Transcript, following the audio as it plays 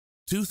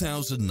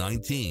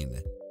2019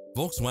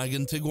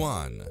 Volkswagen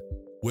Tiguan.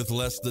 With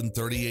less than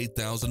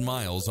 38,000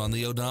 miles on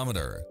the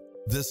odometer,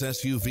 this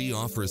SUV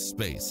offers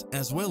space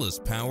as well as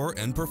power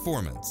and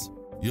performance.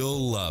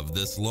 You'll love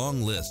this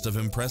long list of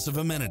impressive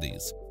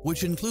amenities,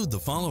 which include the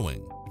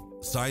following: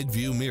 side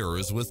view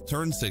mirrors with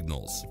turn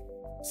signals,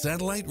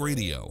 satellite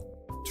radio,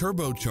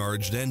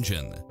 turbocharged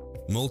engine,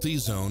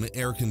 multi-zone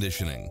air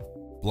conditioning,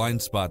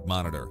 blind spot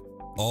monitor,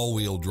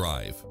 all-wheel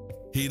drive,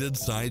 heated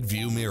side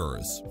view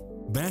mirrors,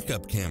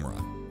 backup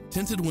camera,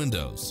 tinted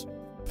windows,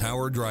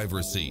 power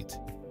driver seat,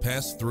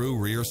 pass-through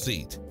rear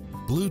seat,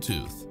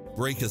 Bluetooth,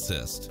 brake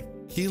assist,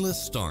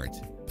 keyless start,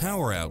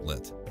 power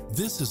outlet.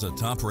 This is a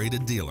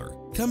top-rated dealer.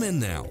 Come in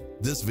now.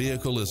 This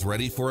vehicle is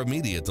ready for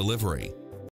immediate delivery.